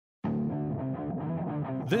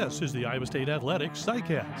This is the Iowa State Athletics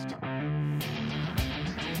SciCast.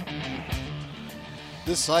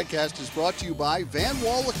 This SciCast is brought to you by Van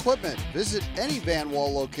Wall Equipment. Visit any Van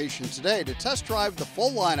Wall location today to test drive the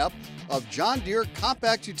full lineup of John Deere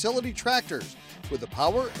compact utility tractors with the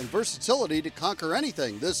power and versatility to conquer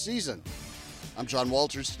anything this season. I'm John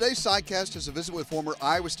Walters. Today's SciCast is a visit with former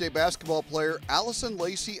Iowa State basketball player Allison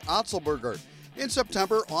Lacey Otzelberger. In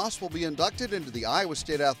September, Oss will be inducted into the Iowa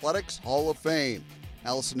State Athletics Hall of Fame.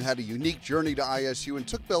 Allison had a unique journey to ISU and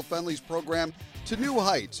took Bill Fenley's program to new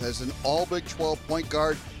heights as an all-Big 12 point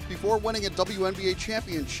guard before winning a WNBA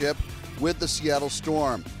championship with the Seattle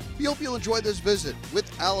Storm. We hope you'll enjoy this visit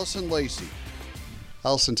with Allison Lacey.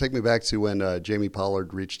 Allison, take me back to when Jamie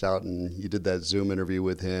Pollard reached out and you did that Zoom interview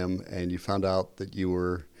with him and you found out that you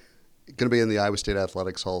were going to be in the Iowa State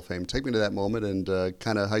Athletics Hall of Fame. Take me to that moment and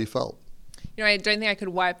kind of how you felt. You know, I don't think I could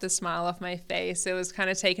wipe the smile off my face. It was kind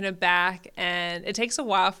of taken aback, and it takes a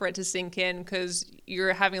while for it to sink in because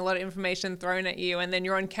you're having a lot of information thrown at you, and then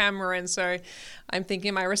you're on camera, and so I'm thinking,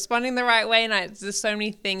 am I responding the right way? And there's so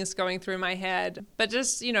many things going through my head. But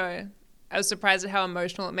just, you know, I was surprised at how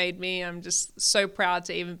emotional it made me. I'm just so proud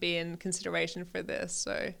to even be in consideration for this.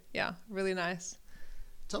 So, yeah, really nice.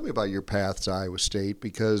 Tell me about your path to Iowa State,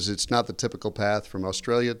 because it's not the typical path from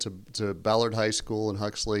Australia to Ballard High School in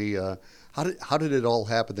Huxley. How did it all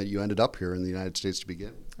happen that you ended up here in the United States to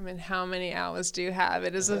begin? I mean, how many hours do you have?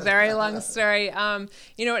 It is a very long story.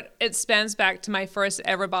 You know, it spans back to my first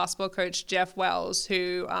ever basketball coach, Jeff Wells,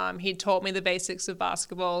 who he taught me the basics of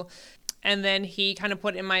basketball. And then he kind of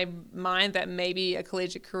put in my mind that maybe a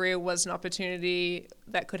collegiate career was an opportunity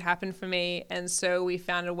that could happen for me. And so we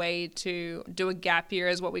found a way to do a gap year,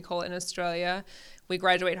 is what we call it in Australia. We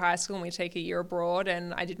graduate high school and we take a year abroad.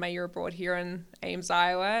 And I did my year abroad here in Ames,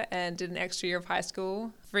 Iowa, and did an extra year of high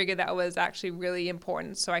school. Figured that was actually really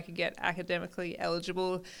important so I could get academically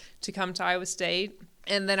eligible to come to Iowa State.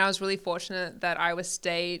 And then I was really fortunate that Iowa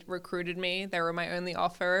State recruited me. They were my only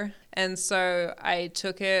offer. And so I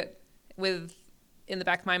took it with, in the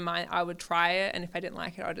back of my mind, I would try it, and if I didn't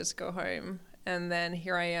like it, I'd just go home. And then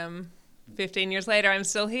here I am 15 years later, I'm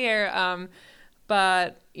still here.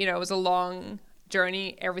 But, you know, it was a long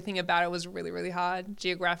journey. Everything about it was really, really hard.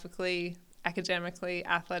 Geographically, academically,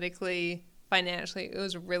 athletically, financially, it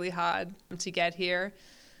was really hard to get here.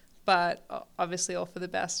 But obviously all for the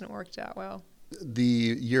best, and it worked out well. The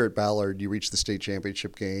year at Ballard, you reached the state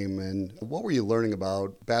championship game, and what were you learning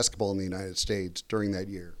about basketball in the United States during that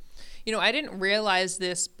year? You know, I didn't realize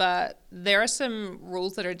this, but there are some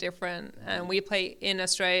rules that are different. And we play in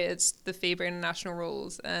Australia, it's the FIBA international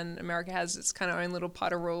rules, and America has its kind of own little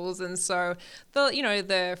pot of rules. And so,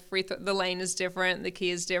 the lane is different, the key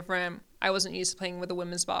is different. I wasn't used to playing with the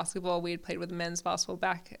women's basketball. We had played with the men's basketball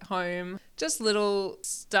back at home. Just little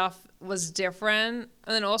stuff was different.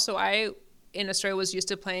 And then also in Australia was used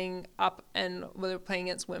to playing up, and we were playing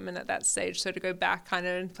against women at that stage. So to go back kind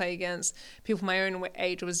of and play against people my own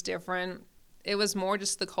age was different. It was more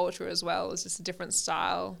just the culture as well. It was just a different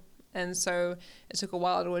style. And so it took a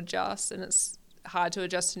while to adjust, and it's hard to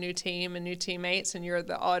adjust to a new team and new teammates, and you're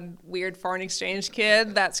the odd, weird foreign exchange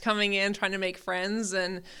kid that's coming in trying to make friends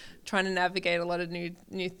and trying to navigate a lot of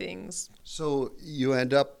new things. So you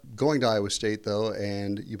end up going to Iowa State, though,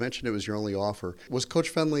 and you mentioned it was your only offer. Was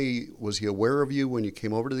Coach Fenley, was he aware of you when you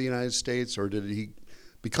came over to the United States, or did he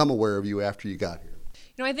become aware of you after you got here?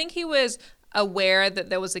 You know, I think he was aware that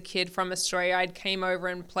there was a kid from Australia. I came over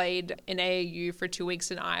and played in AAU for 2 weeks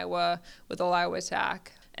in Iowa with All Iowa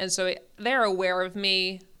Attack. And so they're aware of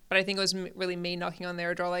me, but I think it was really me knocking on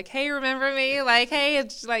their door like, hey, remember me? Like, hey,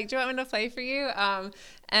 it's like, do you want me to play for you?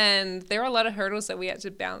 And there were a lot of hurdles that we had to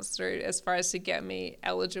bounce through as far as to get me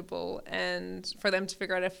eligible and for them to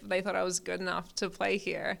figure out if they thought I was good enough to play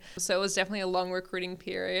here. So it was definitely a long recruiting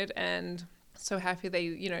period, and so happy they,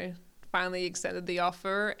 you know, finally extended the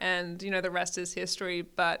offer, and, you know, the rest is history,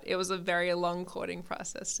 but it was a very long courting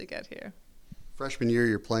process to get here. Freshman year,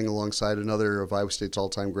 you're playing alongside another of Iowa State's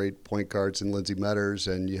all-time great point guards in Lindsey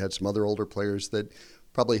Metters, and you had some other older players that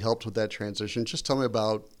probably helped with that transition. Just tell me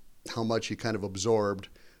about how much you kind of absorbed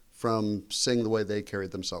from seeing the way they carried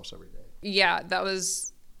themselves every day. Yeah, that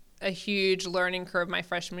was a huge learning curve. My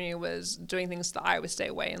freshman year was doing things the Iowa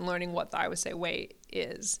State way and learning what the Iowa State way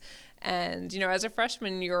is. And, you know, as a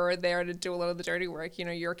freshman, you're there to do a lot of the dirty work. You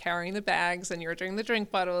know, you're carrying the bags and you're doing the drink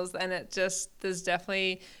bottles, and there's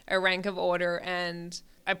definitely a rank of order, and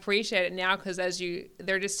I appreciate it now because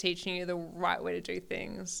they're just teaching you the right way to do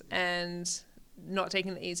things and not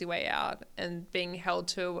taking the easy way out and being held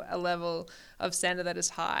to a level of standard that is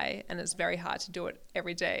high, and it's very hard to do it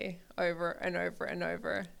every day over and over and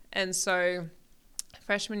over. And so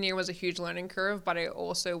Freshman year was a huge learning curve, but I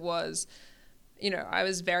also was, I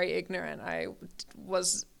was very ignorant. I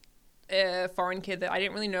was a foreign kid that I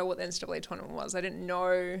didn't really know what the NCAA tournament was. I didn't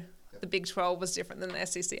know the Big 12 was different than the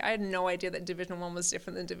SEC. I had no idea that Division I was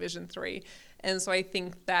different than Division III. And so I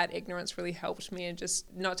think that ignorance really helped me, and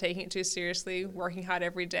just not taking it too seriously, working hard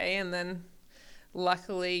every day, and then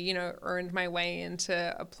luckily, earned my way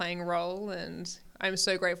into a playing role. And I'm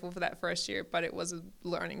so grateful for that first year, but it was a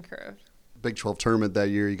learning curve. Big 12 tournament that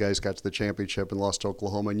year, you guys got to the championship and lost to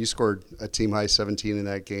Oklahoma, and you scored a team high 17 in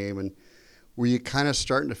that game. And were you kind of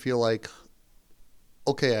starting to feel like,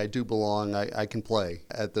 okay, I do belong, I can play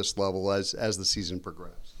at this level as the season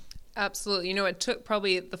progressed? Absolutely. It took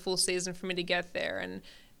probably the full season for me to get there. And,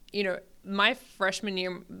 my freshman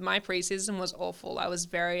year, my preseason was awful. I was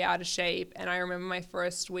very out of shape. And I remember my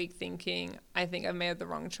first week thinking, I think I made the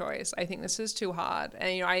wrong choice. I think this is too hard.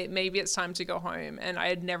 And, maybe it's time to go home. And I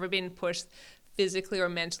had never been pushed physically or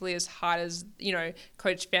mentally as hard as,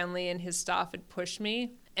 Coach Fenley and his staff had pushed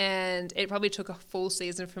me. And it probably took a full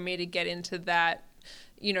season for me to get into that,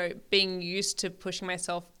 being used to pushing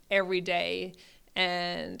myself every day.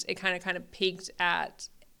 And it kind of peaked at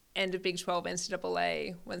end of Big 12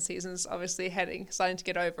 NCAA when season's obviously starting to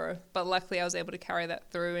get over. But luckily I was able to carry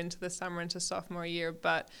that through into the summer, into sophomore year.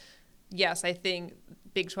 But yes, I think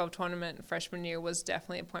Big 12 tournament freshman year was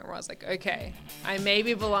definitely a point where I was like, okay, I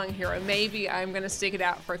maybe belong here, or maybe I'm going to stick it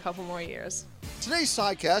out for a couple more years. Today's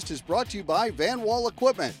SciCast is brought to you by Van Wall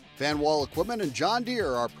Equipment. Van Wall Equipment and John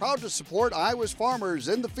Deere are proud to support Iowa's farmers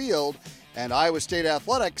in the field and Iowa State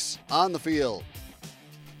athletics on the field.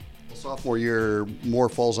 Sophomore year, more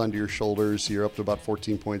falls onto your shoulders. You're up to about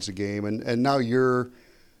 14 points a game, and now you're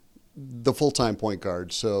the full-time point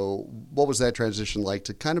guard. So what was that transition like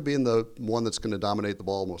to kind of being the one that's going to dominate the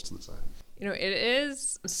ball most of the time? It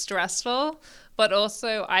is stressful, but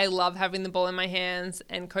also I love having the ball in my hands,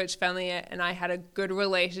 and Coach Fenley and I had a good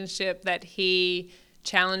relationship that he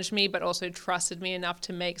challenged me, but also trusted me enough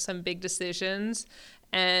to make some big decisions.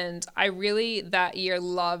 And I really, that year,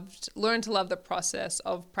 learned to love the process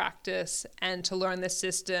of practice and to learn the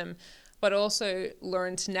system, but also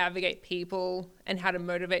learn to navigate people and how to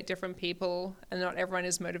motivate different people. And not everyone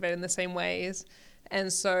is motivated in the same ways.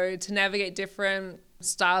 And so to navigate different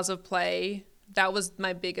styles of play, that was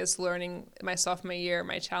my biggest learning my sophomore year.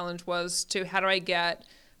 My challenge was to how do I get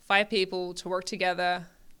 5 people to work together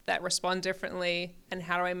that respond differently, and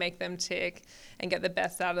how do I make them tick and get the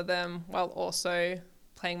best out of them while also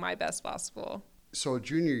playing my best basketball. So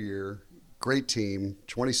junior year, great team,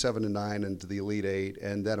 27-9 into the Elite Eight,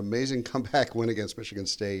 and that amazing comeback win against Michigan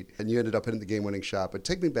State, and you ended up hitting the game-winning shot. But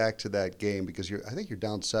take me back to that game, because I think you're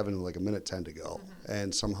down 7 with like 1:10 to go,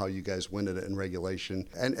 and somehow you guys win it in regulation.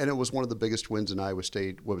 And it was one of the biggest wins in Iowa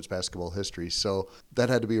State women's basketball history. So that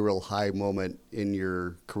had to be a real high moment in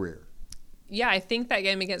your career. Yeah, I think that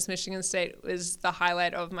game against Michigan State was the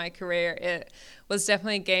highlight of my career. It was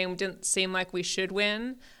definitely a game we didn't seem like we should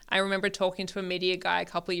win. I remember talking to a media guy a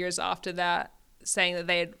couple of years after that, saying that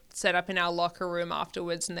they had set up in our locker room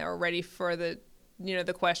afterwards and they were ready for the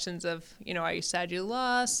questions of, are you sad you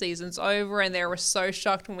lost? Season's over. And they were so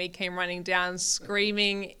shocked when we came running down,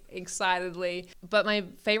 screaming excitedly. But my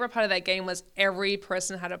favorite part of that game was every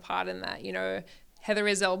person had a part in that. Heather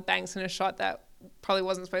Izell banks in a shot that probably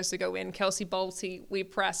wasn't supposed to go in. Kelsey Bolte, we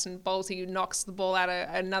pressed, and Bolte knocks the ball out of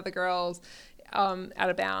another girl's out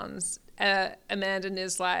of bounds. Amanda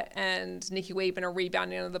Nislat and Nikki Weeben are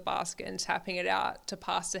rebounding under the basket and tapping it out to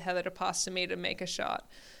pass to Heather, to pass to me to make a shot.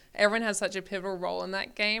 Everyone has such a pivotal role in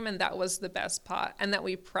that game, and that was the best part, and that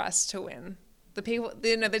we pressed to win. The people,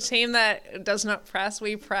 the team that does not press,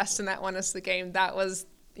 we pressed, and that won us the game. That was,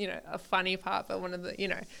 a funny part, but one of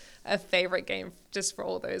the, a favorite game just for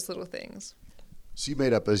all those little things. So you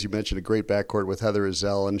made up, as you mentioned, a great backcourt with Heather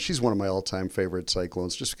Izell, and she's one of my all-time favorite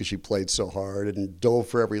Cyclones just because she played so hard and dove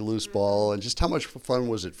for every loose ball. And just how much fun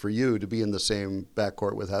was it for you to be in the same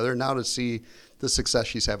backcourt with Heather, now to see the success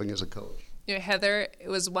she's having as a coach? Heather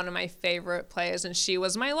was one of my favorite players, and she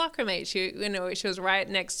was my locker mate. She was right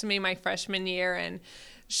next to me my freshman year, and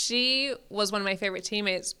she was one of my favorite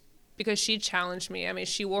teammates because she challenged me. I mean,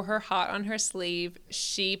 she wore her heart on her sleeve.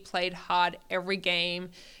 She played hard every game.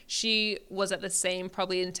 She was at the same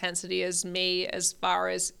probably intensity as me as far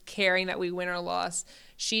as caring that we win or loss.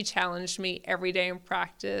 She challenged me every day in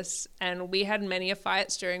practice, and we had many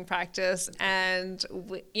fights during practice. And,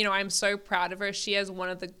 I'm so proud of her. She has one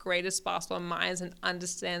of the greatest basketball minds and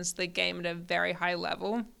understands the game at a very high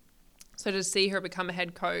level. So to see her become a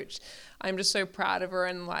head coach, I'm just so proud of her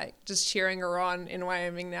and just cheering her on in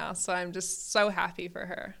Wyoming now. So I'm just so happy for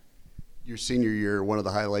her. Your senior year, one of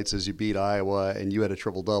the highlights is you beat Iowa and you had a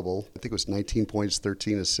triple-double. I think it was 19 points,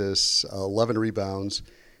 13 assists, 11 rebounds.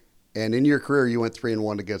 And in your career, you went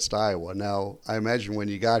 3-1 against Iowa. Now, I imagine when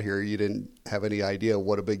you got here, you didn't have any idea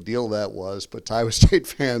what a big deal that was. But to Iowa State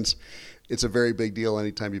fans, it's a very big deal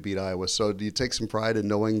anytime you beat Iowa. So do you take some pride in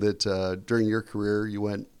knowing that during your career, you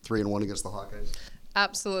went 3-1 against the Hawkeyes?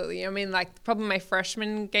 Absolutely. I mean, like, probably my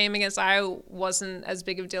freshman game against Iowa wasn't as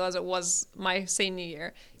big of a deal as it was my senior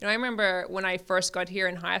year. You know, I remember when I first got here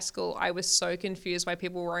in high school, I was so confused why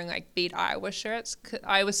people were wearing, like, Beat Iowa shirts.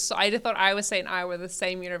 I just thought Iowa State and Iowa were the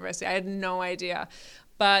same university. I had no idea.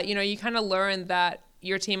 But, you know, you kind of learn that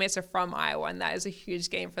your teammates are from Iowa, and that is a huge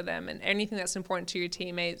game for them. And anything that's important to your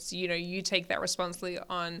teammates, you know, you take that responsibility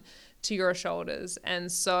on to your shoulders.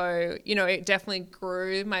 And so, you know, it definitely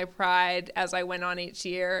grew my pride as I went on each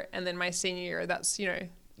year. And then my senior year, that's,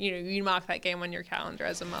 you mark that game on your calendar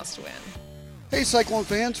as a must win. Hey, Cyclone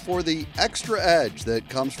fans, for the extra edge that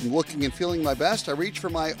comes from looking and feeling my best, I reach for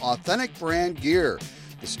my Authentic Brand gear.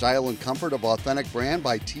 The style and comfort of Authentic Brand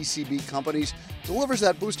by TCB Companies delivers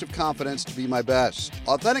that boost of confidence to be my best.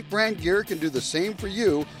 Authentic Brand gear can do the same for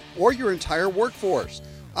you or your entire workforce.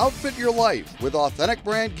 Outfit your life with Authentic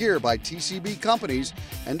Brand gear by TCB Companies,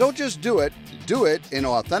 and don't just do it in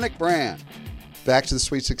Authentic Brand. Back to the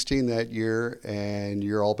Sweet 16 that year, and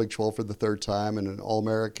you're all Big 12 for the third time and an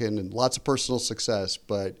All-American and lots of personal success,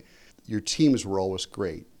 but your teams were always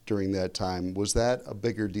great during that time. Was that a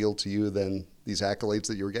bigger deal to you than these accolades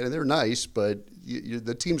that you were getting? They're nice, but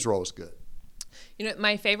the teams were always good. You know,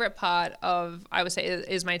 my favorite part of, I would say,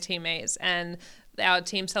 is my teammates and our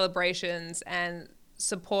team celebrations and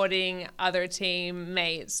supporting other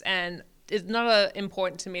teammates. And it's not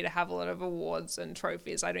important to me to have a lot of awards and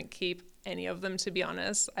trophies. I don't keep any of them, to be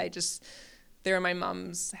honest. They're in my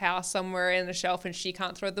mum's house somewhere in a shelf and she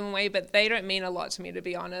can't throw them away, but they don't mean a lot to me, to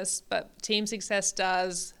be honest. But team success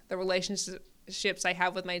does. The relationships I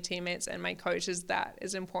have with my teammates and my coaches, that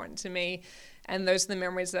is important to me. And those are the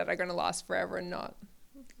memories that are going to last forever and not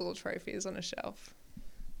little trophies on a shelf.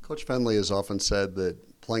 Coach Fenley has often said that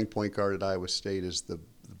playing point guard at Iowa State is the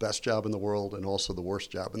best job in the world and also the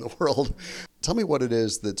worst job in the world. Tell me what it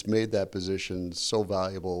is that's made that position so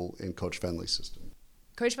valuable in Coach Fenley's system.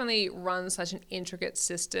 Coach Fenley runs such an intricate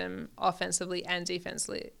system offensively and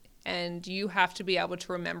defensively, and you have to be able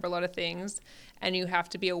to remember a lot of things, and you have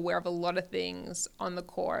to be aware of a lot of things on the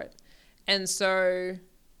court. And so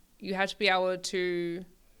you have to be able to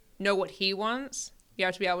know what he wants. You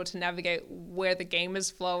have to be able to navigate where the game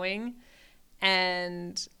is flowing,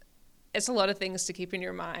 and it's a lot of things to keep in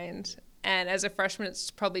your mind. And as a freshman,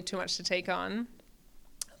 it's probably too much to take on,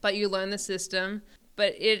 but you learn the system.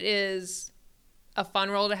 But it is a fun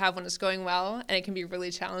role to have when it's going well, and it can be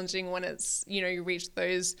really challenging when it's, you reach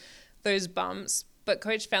those bumps. But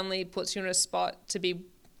Coach Fenley puts you in a spot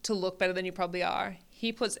to look better than you probably are.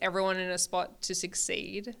 He puts everyone in a spot to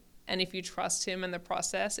succeed, and if you trust him in the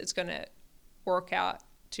process, it's going to work out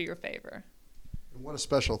to your favor. And what a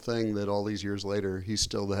special thing that all these years later, he's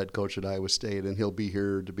still the head coach at Iowa State, and he'll be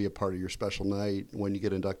here to be a part of your special night when you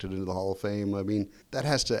get inducted into the Hall of Fame. I mean, that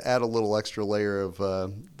has to add a little extra layer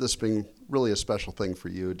of this being really a special thing for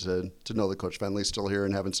you to know that Coach Fenley's still here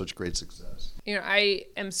and having such great success. I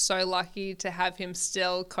am so lucky to have him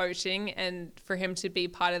still coaching and for him to be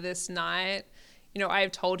part of this night.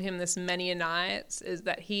 I've told him this many a nights, is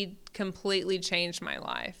that he completely changed my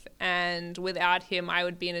life. And without him, I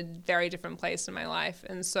would be in a very different place in my life.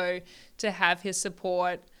 And so to have his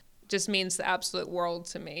support just means the absolute world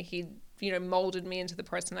to me. He, molded me into the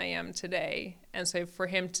person I am today. And so for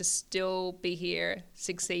him to still be here,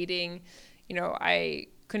 succeeding, I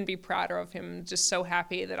couldn't be prouder of him. Just so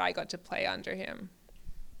happy that I got to play under him.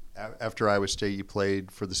 After Iowa State, you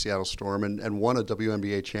played for the Seattle Storm and won a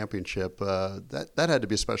WNBA championship. That had to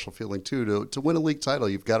be a special feeling, too. To win a league title,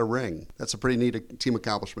 you've got a ring. That's a pretty neat team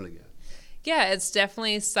accomplishment again. Yeah, it's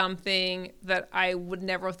definitely something that I would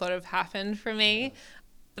never have thought of happened for me.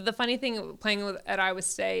 But the funny thing, playing at Iowa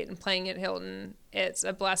State and playing at Hilton, it's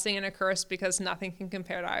a blessing and a curse because nothing can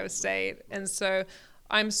compare to Iowa State. And so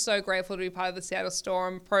I'm so grateful to be part of the Seattle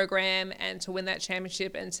Storm program and to win that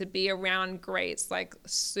championship and to be around greats like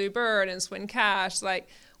Sue Bird and Swin Cash. Like,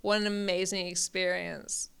 what an amazing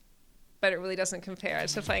experience. But it really doesn't compare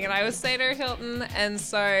to playing at Iowa State or Hilton. And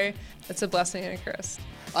so it's a blessing and a curse.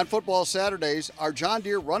 On Football Saturdays, our John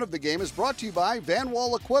Deere Run of the Game is brought to you by Van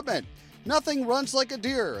Wall Equipment. Nothing runs like a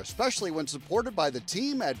Deere, especially when supported by the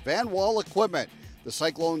team at Van Wall Equipment, the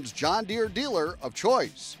Cyclones' John Deere dealer of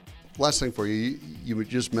choice. Last thing for you, you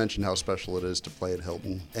just mentioned how special it is to play at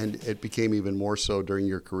Hilton, and it became even more so during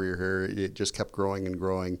your career here. It just kept growing and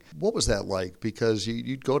growing. What was that like? Because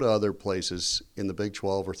you'd go to other places in the Big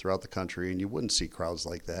 12 or throughout the country, and you wouldn't see crowds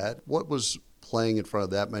like that. What was playing in front of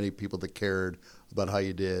that many people that cared about how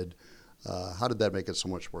you did? How did that make it so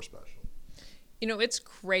much more special? You know, it's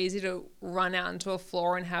crazy to run out into a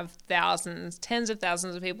floor and have thousands, tens of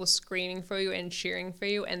thousands of people screaming for you and cheering for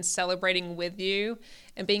you and celebrating with you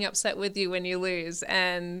and being upset with you when you lose.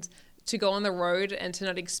 And to go on the road and to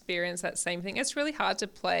not experience that same thing, it's really hard to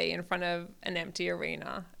play in front of an empty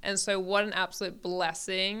arena. And so what an absolute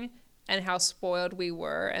blessing, and how spoiled we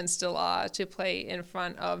were and still are to play in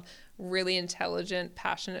front of really intelligent,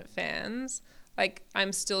 passionate fans. Like,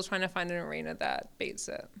 I'm still trying to find an arena that beats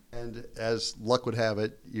it. And as luck would have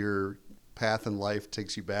it, your path in life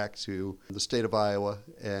takes you back to the state of Iowa,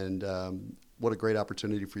 and what a great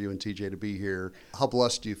opportunity for you and TJ to be here. How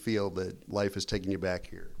blessed do you feel that life is taking you back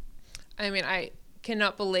here? I mean, I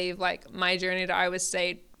cannot believe, like, my journey to Iowa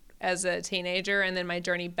State as a teenager and then my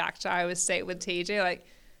journey back to Iowa State with TJ. Like,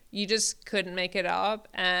 you just couldn't make it up,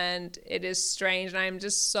 and it is strange. And I'm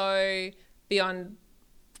just so beyond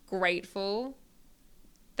grateful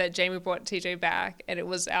that Jamie brought TJ back, and it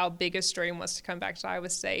was our biggest dream was to come back to Iowa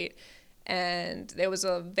State. And there was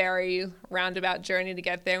a very roundabout journey to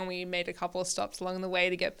get there, and we made a couple of stops along the way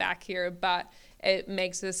to get back here, but it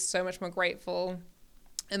makes us so much more grateful.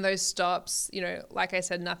 And those stops, you know, like I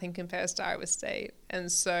said, nothing compares to Iowa State. And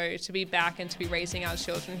so to be back and to be raising our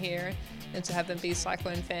children here and to have them be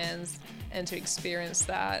Cyclone fans and to experience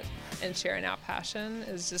that and sharing our passion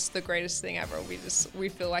is just the greatest thing ever. We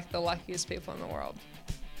feel like the luckiest people in the world.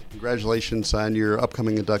 Congratulations on your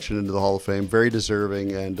upcoming induction into the Hall of Fame. Very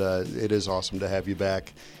deserving, and it is awesome to have you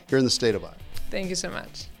back here in the state of Iowa. Thank you so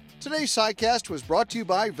much. Today's SciCast was brought to you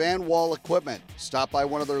by Van Wall Equipment. Stop by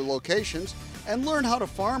one of their locations and learn how to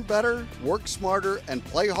farm better, work smarter, and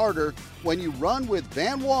play harder when you run with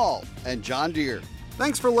Van Wall and John Deere.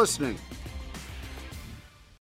 Thanks for listening.